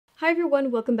Hi everyone,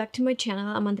 welcome back to my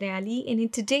channel. I'm Andreea, and in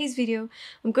today's video,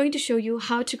 I'm going to show you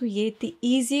how to create the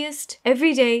easiest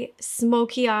everyday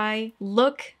smoky eye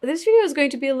look. This video is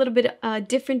going to be a little bit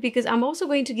different because I'm also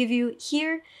going to give you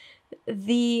here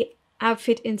the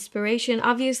outfit inspiration.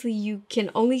 Obviously, you can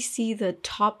only see the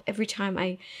top every time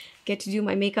I get to do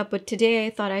my makeup, but today I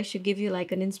thought I should give you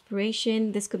like an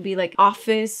inspiration. This could be like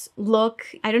office look.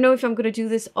 I don't know if I'm going to do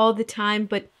this all the time,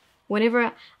 but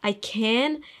whenever I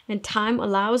can and time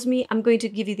allows me, I'm going to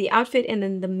give you the outfit and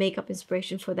then the makeup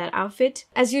inspiration for that outfit.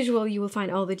 As usual, you will find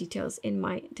all the details in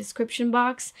my description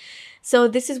box. So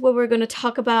this is what we're going to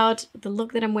talk about. The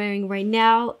look that I'm wearing right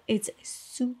now, it's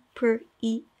super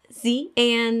easy.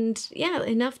 And yeah,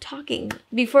 enough talking.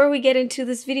 Before we get into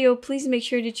this video, please make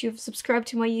sure that you've subscribed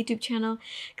to my YouTube channel.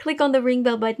 Click on the ring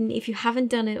bell button if you haven't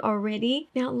done it already.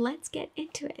 Now let's get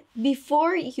into it.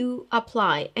 Before you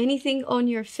apply anything on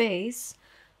your face,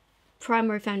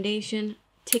 primer, foundation,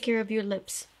 take care of your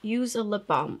lips. Use a lip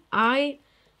balm. I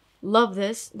love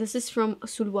this. This is from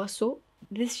Sulwaso.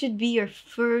 This should be your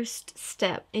first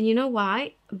step. And you know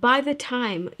why? By the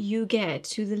time you get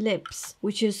to the lips,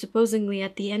 which is supposedly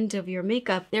at the end of your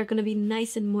makeup, they're going to be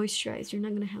nice and moisturized. You're not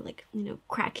going to have like,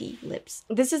 cracky lips.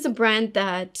 This is a brand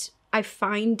that I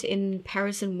find in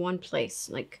Paris in one place,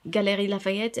 like Galeries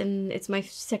Lafayette, and it's my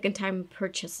second time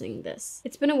purchasing this.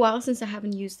 It's been a while since I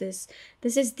haven't used this.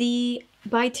 This is the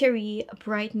by Terry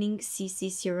Brightening CC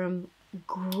Serum.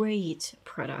 Great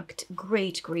product.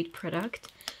 Great product.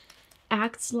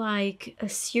 Acts like a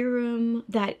serum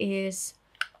that is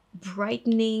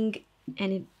brightening,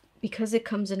 and because it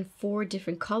comes in 4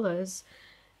 different colors,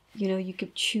 you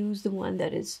could choose the one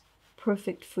that is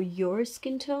perfect for your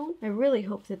skin tone. I really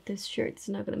hope that this shirt's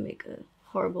not gonna make a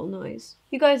horrible noise.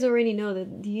 You guys already know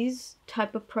that these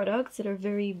type of products that are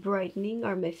very brightening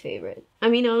are my favorite. I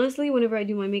mean, honestly, whenever I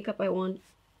do my makeup, I want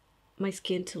my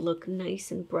skin to look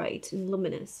nice and bright and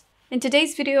luminous. In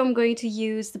today's video, I'm going to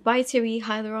use the By Terry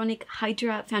Hyaluronic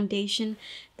Hydra Foundation.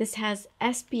 This has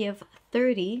SPF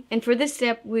 30. And for this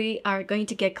step, we are going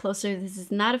to get closer. This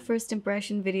is not a first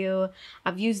impression video.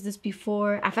 I've used this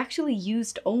before. I've actually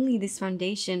used only this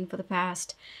foundation for the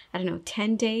past,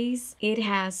 10 days. It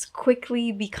has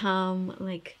quickly become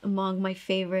like among my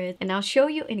favorites. And I'll show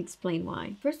you and explain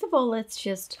why. First of all, let's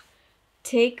just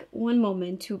take one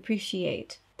moment to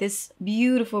appreciate this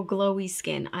beautiful glowy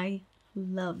skin. I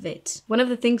love it. One of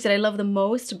the things that I love the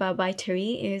most about By Terry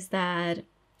is that,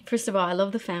 first of all, I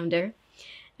love the founder.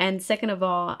 And second of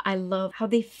all, I love how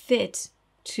they fit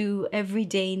to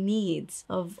everyday needs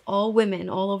of all women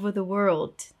all over the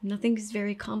world. Nothing is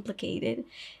very complicated.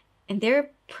 And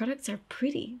their products are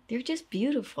pretty. They're just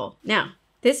beautiful. Now,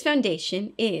 this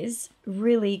foundation is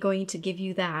really going to give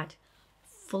you that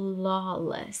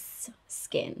flawless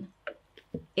skin.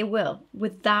 It will,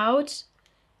 without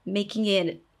making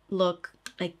it look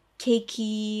like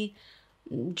cakey,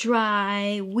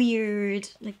 dry, weird.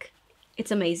 Like,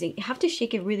 it's amazing. You have to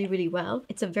shake it really well.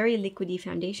 It's a very liquidy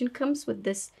foundation. Comes with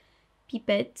this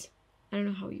pipette. I don't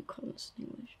know how you call this in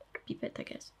English. Pipette, I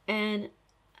guess. And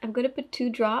I'm gonna put 2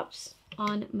 drops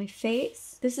on my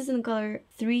face. This is in the color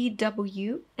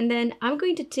 3W. And then I'm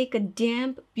going to take a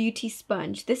damp beauty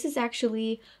sponge. This is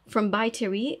actually from By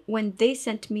Terry. When they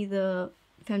sent me the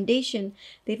foundation,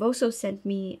 they've also sent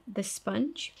me the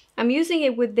sponge. I'm using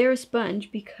it with their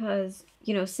sponge because,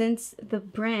 since the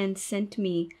brand sent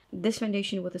me this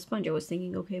foundation with a sponge, I was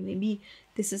thinking, okay, maybe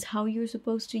this is how you're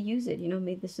supposed to use it.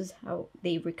 Maybe this is how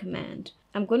they recommend.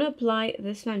 I'm gonna apply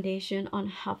this foundation on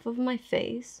half of my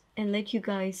face and let you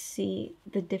guys see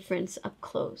the difference up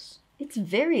close. It's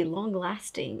very long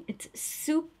lasting. It's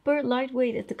super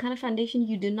lightweight. It's the kind of foundation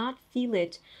you do not feel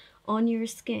it on your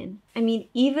skin. I mean,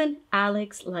 even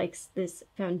Alex likes this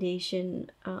foundation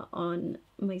on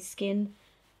my skin.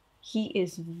 He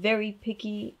is very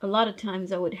picky. A lot of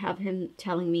times I would have him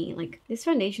telling me like, this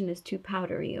foundation is too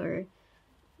powdery, or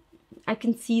I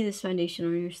can see this foundation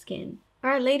on your skin. All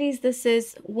right, ladies, this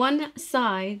is one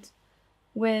side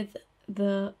with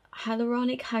the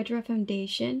Hyaluronic Hydra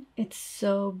Foundation. It's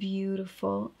so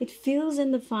beautiful. It fills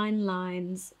in the fine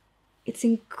lines. It's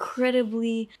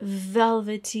incredibly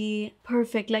velvety,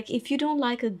 perfect. Like, if you don't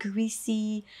like a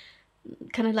greasy,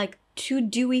 kind of like too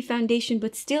dewy foundation,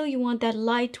 but still you want that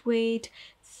lightweight,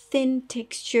 thin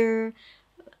texture,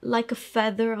 like a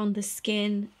feather on the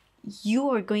skin, you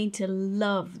are going to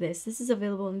love this. This is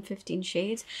available in 15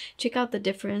 shades. Check out the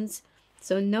difference.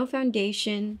 So no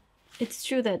foundation. It's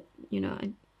true that,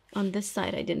 on this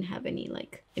side I didn't have any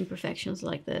like imperfections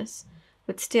like this,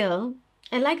 but still,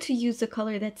 I like to use a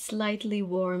color that's slightly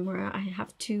warmer. I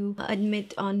have to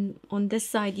admit on this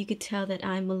side, you could tell that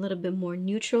I'm a little bit more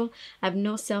neutral. I have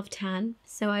no self-tan.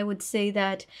 So I would say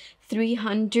that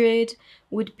 300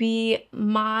 would be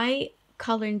my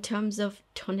color in terms of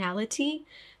tonality.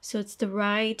 So it's the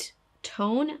right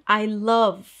tone. I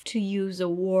love to use a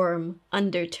warm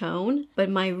undertone, but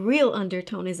my real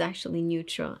undertone is actually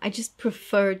neutral. I just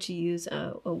prefer to use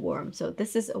a warm. So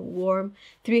this is a warm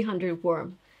 300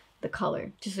 warm, the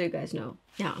color, just so you guys know.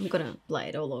 Now I'm gonna apply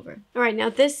it all over. All right, now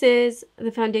this is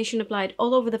the foundation applied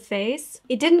all over the face.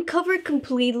 It didn't cover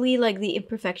completely like the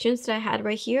imperfections that I had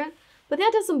right here, but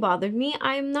that doesn't bother me.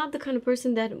 I am not the kind of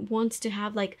person that wants to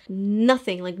have like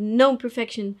nothing, like no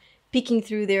imperfection peeking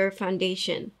through their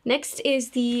foundation. Next is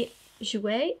the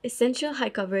Jouer Essential High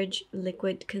Coverage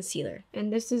Liquid Concealer.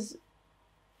 And this is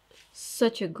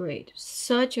such a great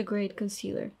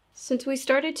concealer. Since we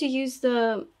started to use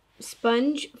the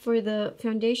sponge for the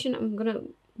foundation, I'm gonna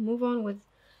move on with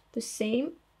the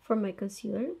same for my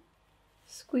concealer.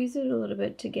 Squeeze it a little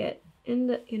bit to get in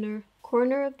the inner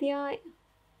corner of the eye.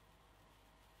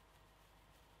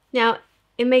 Now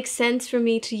it makes sense for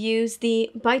me to use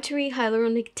the Bitery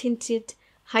Hyaluronic Tinted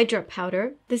Hydra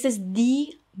Powder. This is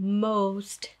the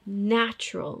most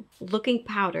natural looking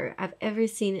powder I've ever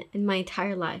seen in my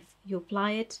entire life. You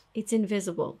apply it, it's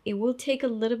invisible. It will take a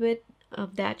little bit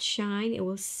of that shine, it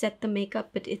will set the makeup,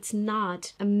 but it's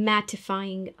not a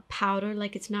mattifying powder.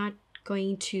 Like, it's not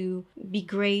going to be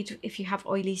great if you have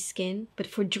oily skin, but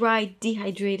for dry,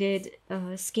 dehydrated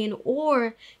skin,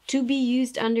 or to be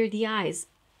used under the eyes,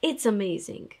 it's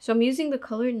amazing. So I'm using the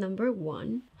color number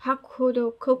 1.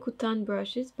 Hakodo Kokutan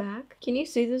brushes back. Can you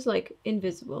see this? Like,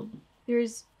 invisible.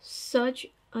 There's such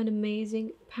an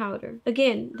amazing powder.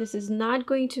 Again, this is not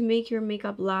going to make your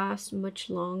makeup last much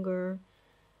longer.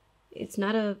 It's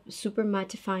not a super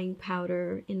mattifying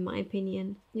powder, in my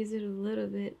opinion. Use it a little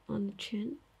bit on the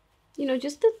chin. You know,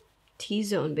 just the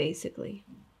T-zone, basically.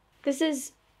 This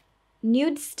is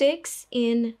Nude Sticks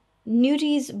in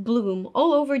Nudie's Bloom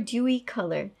All Over Dewy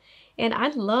color. And I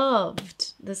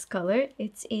loved this color.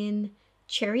 It's in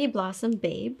Cherry Blossom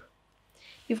Babe.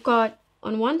 You've got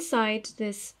on one side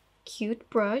this cute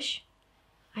brush.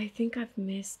 I think I've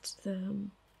missed the...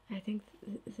 I think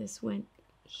this went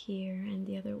here and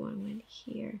the other one went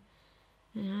here,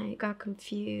 and I got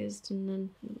confused, and then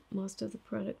most of the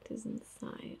product is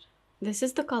inside. This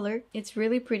is the color. It's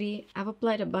really pretty. I've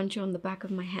applied a bunch on the back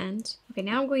of my hand. Okay,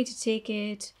 now I'm going to take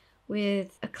it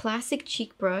with a classic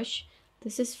cheek brush.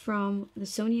 This is from the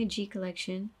Sonia G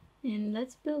collection, and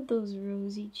let's build those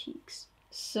rosy cheeks.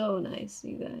 So nice,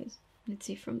 you guys. Let's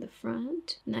see from the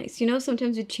front. Nice. You know,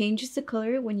 sometimes it changes the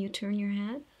color when you turn your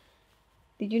head.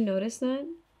 Did you notice that?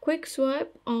 Quick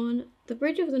swipe on the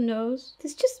bridge of the nose.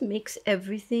 This just makes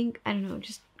everything, I don't know,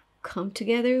 just come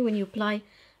together. When you apply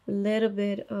a little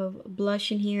bit of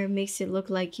blush in here, it makes it look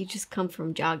like you just come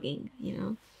from jogging, you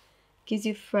know? Gives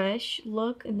you a fresh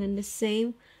look. And then the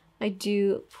same I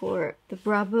do for the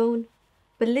brow bone,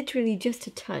 but literally just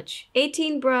a touch.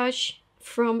 18 brush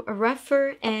from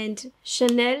Raffer and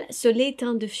Chanel Soleil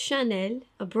Teint de Chanel,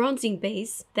 a bronzing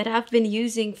base that I've been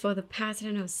using for the past, I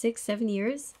don't know, 6-7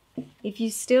 years. If you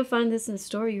still find this in the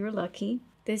store, you're lucky.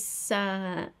 This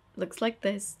looks like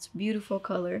this. It's a beautiful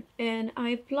color. And I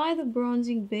apply the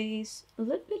bronzing base a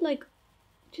little bit, like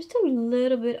just a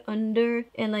little bit under,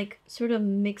 and like sort of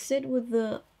mix it with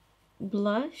the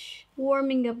blush,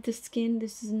 warming up the skin.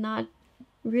 This is not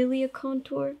really a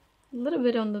contour. A little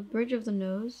bit on the bridge of the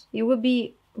nose. It would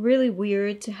be really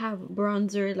weird to have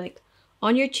bronzer like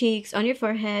on your cheeks, on your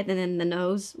forehead, and then the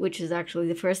nose, which is actually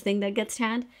the first thing that gets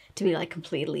tanned, to be like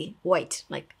completely white,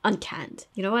 like untanned.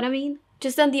 You know what I mean?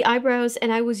 Just on the eyebrows,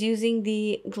 and I was using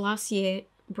the Glossier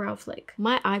Brow Flick.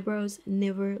 My eyebrows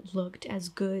never looked as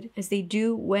good as they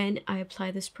do when I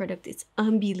apply this product. It's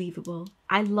unbelievable.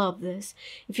 I love this.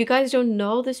 If you guys don't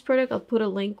know this product, I'll put a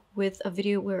link with a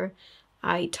video where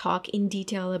I talk in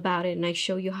detail about it and I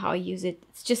show you how I use it.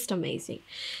 It's just amazing.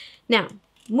 Now,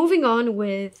 moving on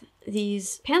with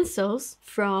these pencils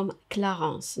from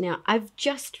Clarins. Now, I've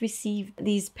just received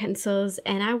these pencils,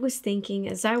 and I was thinking,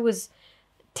 as I was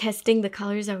testing the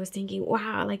colors, I was thinking,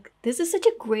 wow, like this is such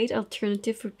a great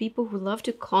alternative for people who love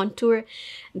to contour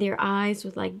their eyes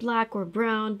with like black or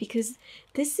brown, because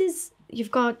this is,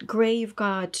 you've got gray, you've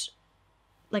got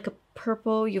like a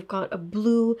purple, you've got a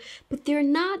blue, but they're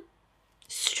not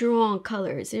strong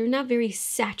colors. They're not very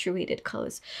saturated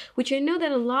colors, which I know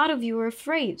that a lot of you are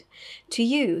afraid to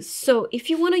use. So if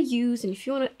you want to use, and if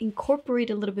you want to incorporate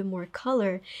a little bit more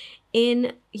color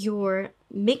in your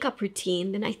makeup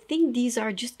routine, then I think these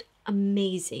are just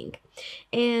amazing.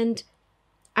 And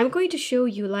I'm going to show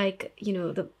you, like, you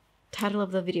know, the title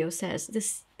of the video says,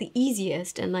 this the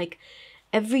easiest and like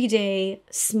everyday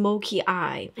smoky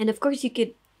eye. And of course you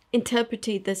could interpret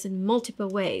this in multiple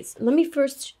ways. Let me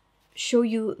first show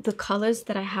you the colors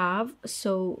that I have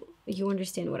so you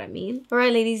understand what I mean. All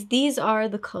right, ladies, these are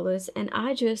the colors and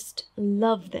I just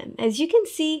love them. As you can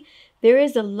see, there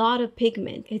is a lot of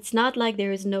pigment. It's not like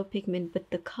there is no pigment,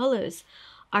 but the colors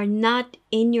are not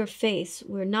in your face.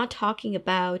 We're not talking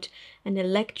about an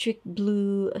electric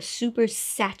blue, a super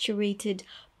saturated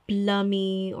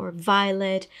plummy or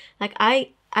violet. Like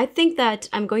I think that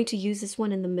I'm going to use this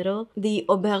one in the middle, the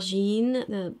aubergine,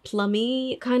 the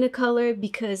plummy kind of color,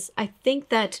 because I think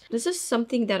that this is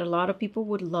something that a lot of people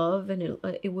would love, and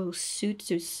it will suit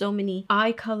to so many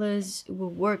eye colors. It will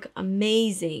work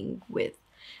amazing with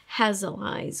hazel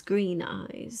eyes, green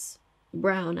eyes,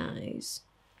 brown eyes,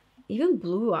 even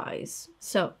blue eyes.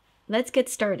 So let's get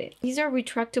started. These are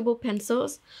retractable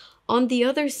pencils. On the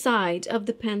other side of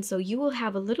the pencil, you will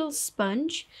have a little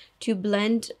sponge to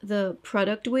blend the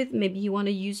product with. Maybe you want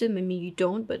to use it, maybe you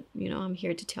don't, but you know, I'm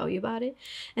here to tell you about it.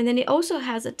 And then it also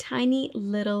has a tiny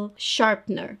little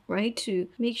sharpener, right? To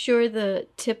make sure the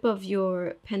tip of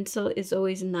your pencil is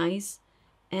always nice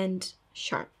and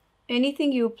sharp.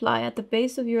 Anything you apply at the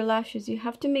base of your lashes, you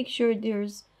have to make sure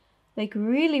there's like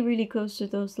really close to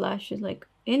those lashes, like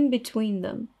in between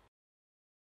them.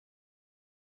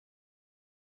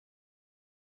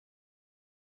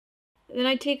 Then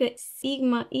I take a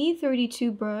Sigma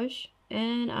E32 brush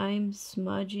and I'm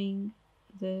smudging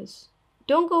this.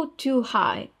 Don't go too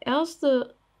high, else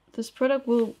this product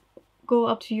will go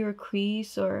up to your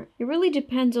crease, or it really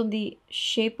depends on the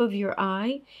shape of your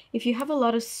eye. If you have a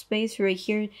lot of space right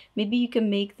here, maybe you can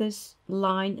make this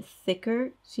line thicker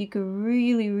so you can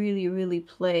really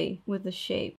play with the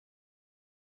shape.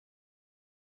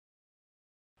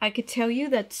 I could tell you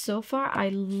that so far I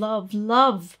love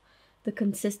the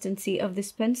consistency of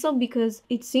this pencil, because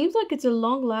it seems like it's a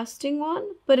long-lasting one,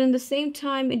 but in the same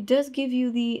time it does give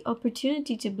you the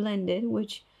opportunity to blend it,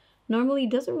 which normally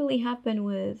doesn't really happen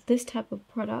with this type of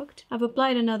product. I've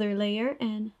applied another layer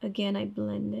and again I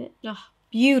blend it. Ah,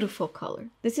 beautiful color.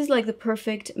 This is like the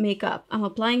perfect makeup. I'm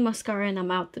applying mascara and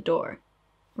I'm out the door,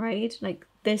 right? Like,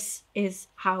 this is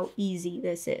how easy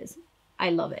this is. I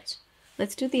love it.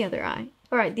 Let's do the other eye.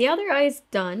 All right, the other eye is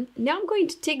done. Now I'm going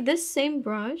to take this same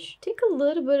brush, take a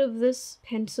little bit of this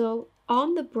pencil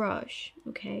on the brush,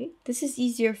 okay? This is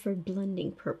easier for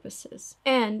blending purposes.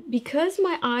 And because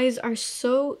my eyes are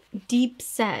so deep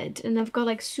set and I've got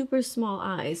like super small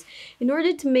eyes, in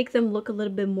order to make them look a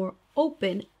little bit more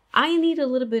open, I need a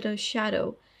little bit of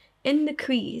shadow in the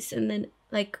crease and then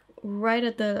like right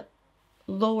at the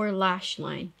lower lash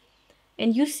line.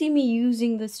 And you see me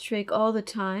using this trick all the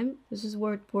time. This is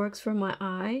where it works for my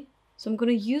eye. So I'm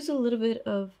going to use a little bit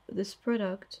of this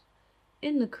product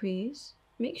in the crease.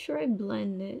 Make sure I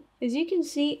blend it. As you can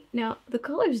see, now the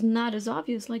color is not as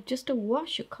obvious, like just a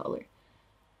wash of color,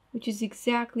 which is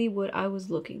exactly what I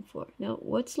was looking for. Now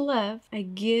what's left, I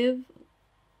give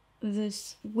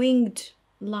this winged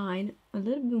line a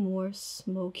little bit more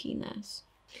smokiness.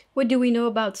 What do we know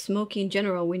about smoky in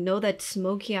general? We know that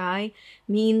smoky eye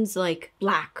means like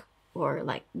black or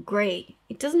like gray.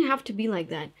 It doesn't have to be like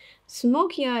that.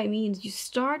 Smoky eye means you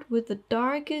start with the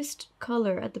darkest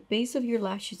color at the base of your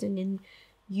lashes and then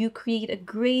you create a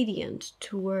gradient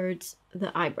towards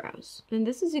the eyebrows. And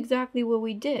this is exactly what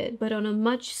we did, but on a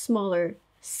much smaller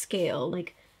scale.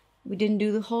 Like, we didn't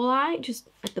do the whole eye, just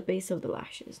at the base of the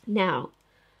lashes. Now,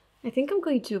 I think I'm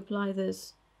going to apply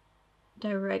this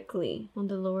directly on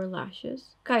the lower lashes.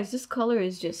 Guys, this color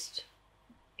is just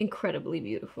incredibly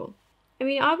beautiful. I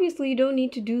mean, obviously you don't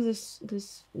need to do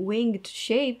this winged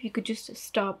shape. You could just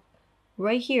stop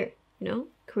right here, you know,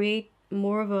 create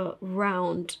more of a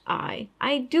round eye.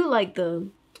 I do like the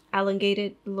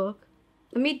elongated look.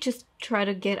 Let me just try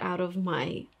to get out of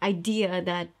my idea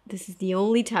that this is the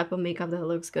only type of makeup that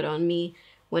looks good on me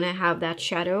when I have that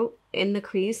shadow in the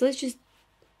crease.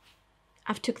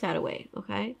 I've took that away,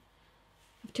 okay?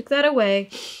 I've took that away.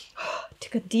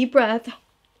 Took a deep breath.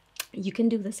 You can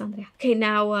do this, Andreea. Okay,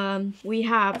 now we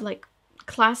have like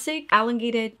classic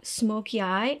elongated smoky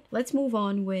eye. Let's move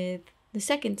on with the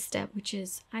second step, which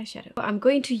is eyeshadow. I'm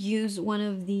going to use one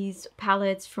of these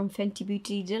palettes from Fenty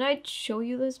Beauty. Did I show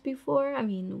you this before? I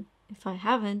mean, if I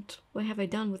haven't, what have I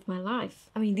done with my life?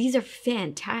 I mean, these are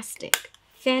fantastic.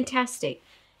 Fantastic.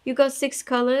 You got 6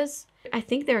 colors. I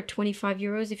think they're 25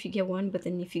 euros if you get one, but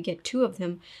then if you get 2 of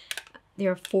them,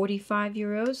 they're 45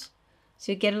 euros.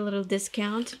 So you get a little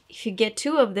discount. If you get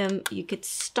 2 of them, you could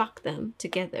stock them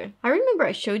together. I remember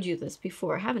I showed you this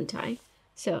before, haven't I?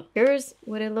 So here's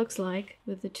what it looks like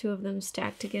with the two of them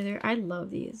stacked together. I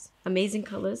love these. Amazing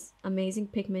colors, amazing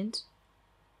pigment.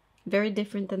 Very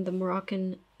different than the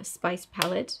Moroccan Spice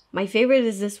palette. My favorite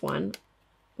is this one,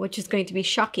 which is going to be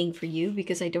shocking for you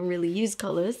because I don't really use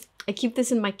colors. I keep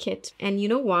this in my kit, and you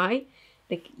know why?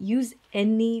 Like, use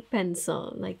any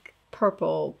pencil, like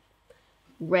purple,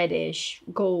 reddish,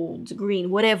 gold,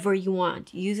 green, whatever you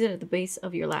want. Use it at the base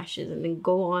of your lashes and then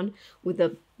go on with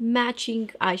a matching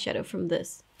eyeshadow from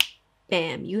this.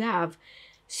 Bam, you have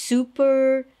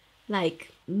super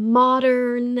like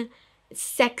modern,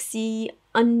 sexy,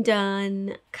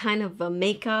 undone kind of a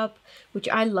makeup, which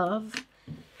I love.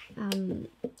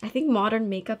 I think modern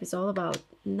makeup is all about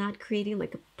not creating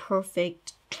like a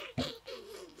perfect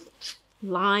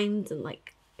lines and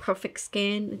like perfect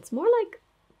skin. It's more like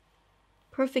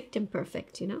perfect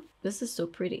imperfect, you know? This is so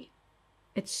pretty.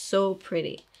 It's so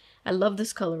pretty. I love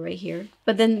this color right here.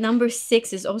 But then number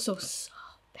 6 is also so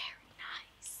very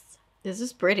nice. This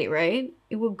is pretty, right?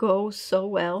 It will go so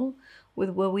well with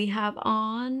what we have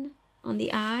on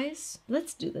the eyes.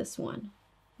 Let's do this one.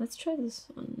 Let's try this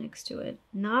one next to it.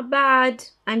 Not bad.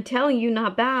 I'm telling you,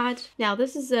 not bad. Now,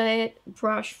 this is a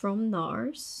brush from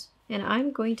NARS. And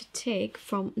I'm going to take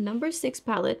from number 6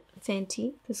 palette,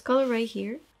 Fenty, this color right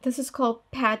here. This is called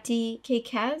Patty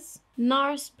Kekaz.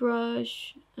 NARS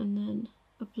brush. And then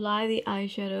apply the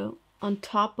eyeshadow on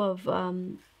top of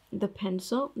the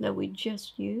pencil that we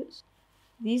just used.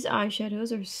 These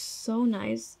eyeshadows are so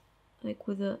nice. Like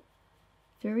with a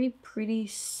very pretty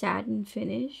satin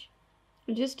finish.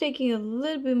 I'm just taking a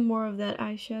little bit more of that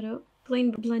eyeshadow,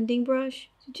 plain blending brush,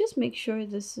 to just make sure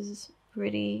this is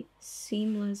pretty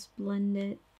seamless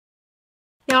blended.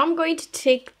 Now I'm going to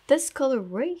take this color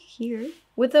right here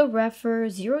with a Refer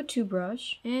 02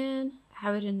 brush and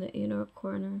have it in the inner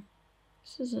corner.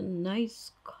 This is a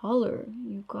nice color,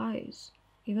 you guys.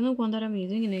 Even the one that I'm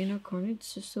using in the inner corner,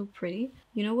 it's just so pretty.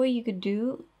 You know what you could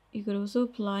do? You could also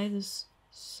apply this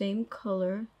same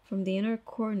color from the inner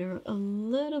corner a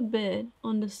little bit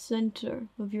on the center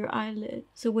of your eyelid.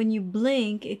 So when you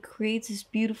blink, it creates this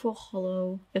beautiful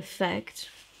hollow effect,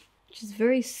 which is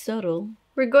very subtle.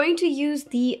 We're going to use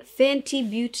the Fenty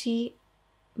Beauty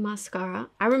mascara.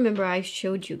 I remember I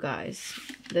showed you guys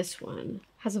this one.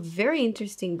 It has a very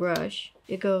interesting brush.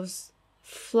 It goes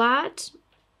flat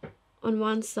on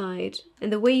one side,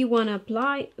 and the way you want to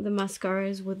apply the mascara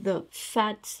is with the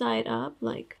fat side up,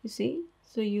 like you see.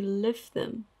 So you lift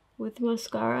them. With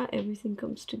mascara, everything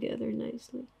comes together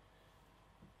nicely.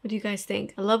 What do you guys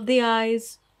think? I love the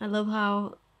eyes. I love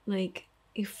how like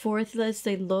effortless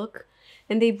they look.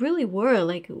 And they really were.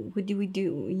 Like, what do? We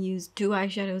use 2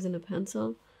 eyeshadows and a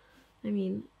pencil. I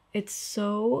mean, it's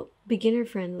so beginner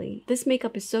friendly. This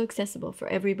makeup is so accessible for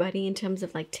everybody in terms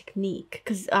of like technique.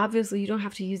 Because obviously you don't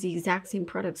have to use the exact same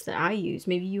products that I use.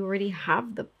 Maybe you already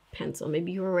have the pencil,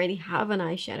 maybe you already have an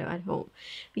eyeshadow at home,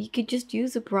 but you could just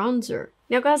use a bronzer.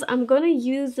 Now guys, I'm gonna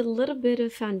use a little bit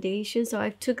of foundation, so I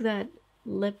took that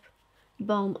lip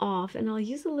balm off and I'll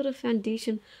use a little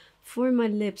foundation for my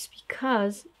lips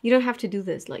because you don't have to do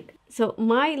this. Like, so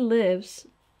my lips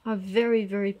are very,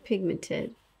 very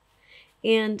pigmented,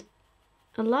 and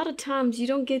a lot of times you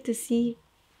don't get to see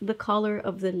the color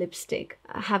of the lipstick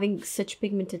having such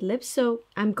pigmented lips. So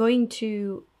I'm going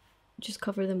to just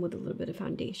cover them with a little bit of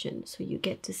foundation so you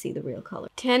get to see the real color.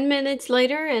 10 minutes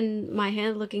later, and my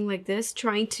hand looking like this,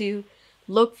 trying to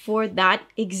look for that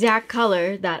exact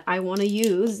color that I want to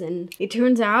use, and it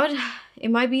turns out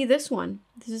it might be this one.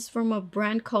 This is from a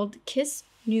brand called Kiss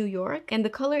New York, and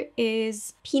the color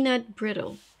is Peanut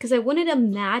Brittle. Because I wanted a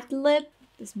matte lip.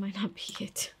 This might not be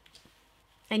it.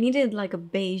 I needed like a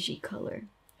beigey color.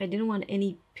 I didn't want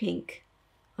any pink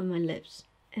on my lips,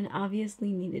 and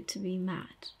obviously needed to be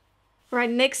matte. Alright,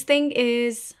 next thing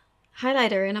is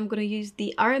highlighter, and I'm going to use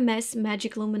the RMS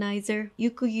Magic Luminizer.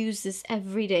 You could use this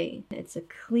every day. It's a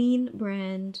clean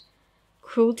brand,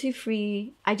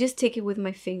 cruelty-free. I just take it with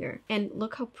my finger, and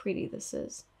look how pretty this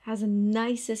is. It has the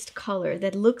nicest color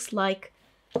that looks like,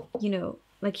 you know,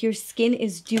 like your skin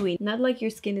is dewy, not like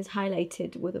your skin is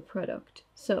highlighted with a product.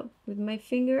 So with my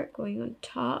finger going on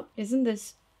top, isn't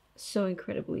this so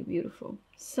incredibly beautiful?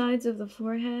 Sides of the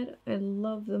forehead, I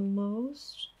love the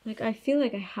most. Like, I feel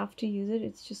like I have to use it.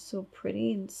 It's just so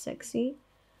pretty and sexy.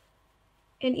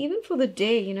 And even for the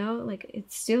day, you know, like,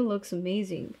 it still looks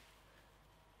amazing.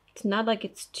 It's not like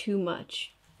it's too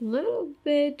much. A little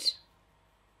bit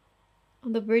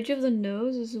on the bridge of the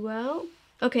nose as well.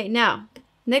 Okay, now,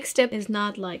 next step is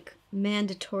not like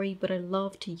mandatory, but I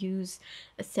love to use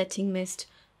a setting mist,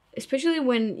 especially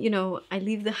when, you know, I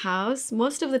leave the house.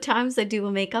 Most of the times I do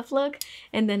a makeup look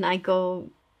and then I go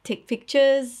take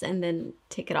pictures and then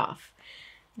take it off.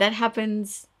 That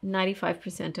happens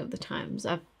 95% of the times,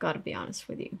 I've got to be honest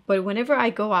with you. But whenever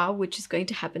I go out, which is going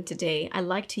to happen today, I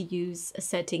like to use a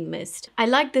setting mist. I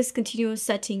like this continuous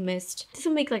setting mist. It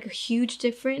doesn't make like a huge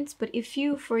difference, but if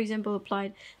you, for example,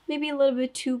 applied maybe a little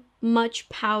bit too much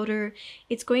powder,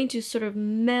 it's going to sort of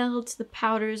melt the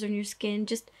powders on your skin,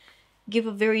 just give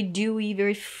a very dewy,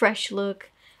 very fresh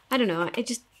look. I don't know, I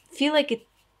just feel like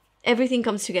everything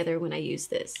comes together when I use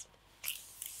this.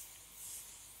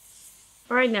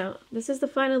 Alright, now, this is the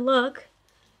final look.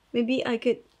 Maybe I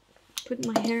could put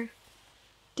my hair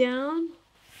down.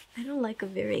 I don't like a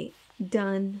very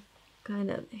done kind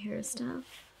of hairstyle.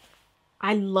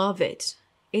 I love it.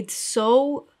 It's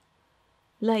so,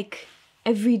 like,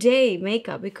 everyday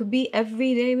makeup. It could be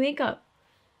everyday makeup.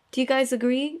 Do you guys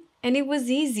agree? And it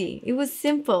was easy. It was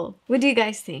simple. What do you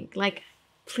guys think? Like,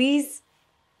 please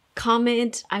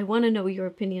comment. I want to know your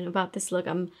opinion about this look.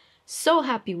 I'm so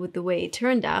happy with the way it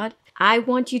turned out. I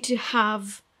want you to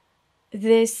have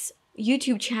this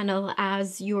YouTube channel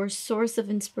as your source of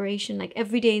inspiration, like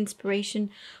everyday inspiration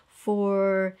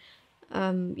for,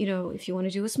 you know, if you want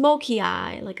to do a smoky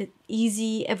eye, like an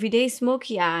easy everyday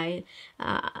smoky eye.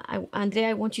 Andrea,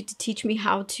 I want you to teach me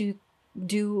how to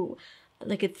do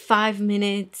like a 5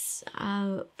 minutes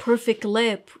perfect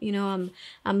lip. You know,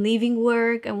 I'm leaving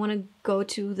work, I want to go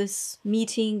to this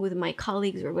meeting with my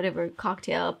colleagues or whatever,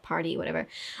 cocktail party, whatever.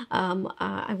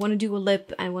 I want to do a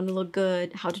lip, I want to look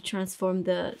good, how to transform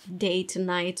the day to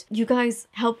night. You guys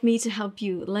help me to help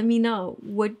you. Let me know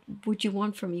what would you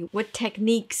want from me, what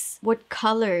techniques, what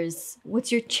colors,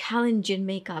 what's your challenge in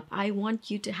makeup. I want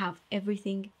you to have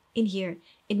everything in here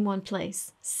in one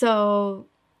place. So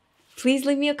please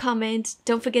leave me a comment.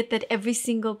 Don't forget that every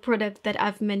single product that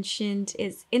I've mentioned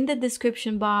is in the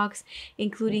description box,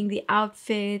 including the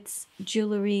outfits,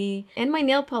 jewelry, and my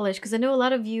nail polish, because I know a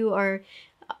lot of you are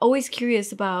always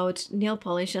curious about nail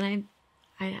polish, and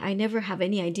I never have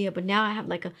any idea, but now I have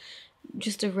like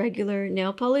just a regular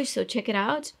nail polish, so check it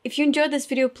out. If you enjoyed this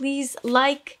video, please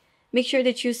like, make sure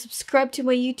that you subscribe to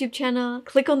my YouTube channel,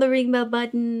 click on the ring bell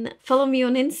button, follow me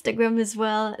on Instagram as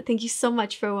well. Thank you so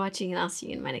much for watching, and I'll see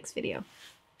you in my next video.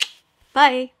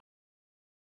 Bye!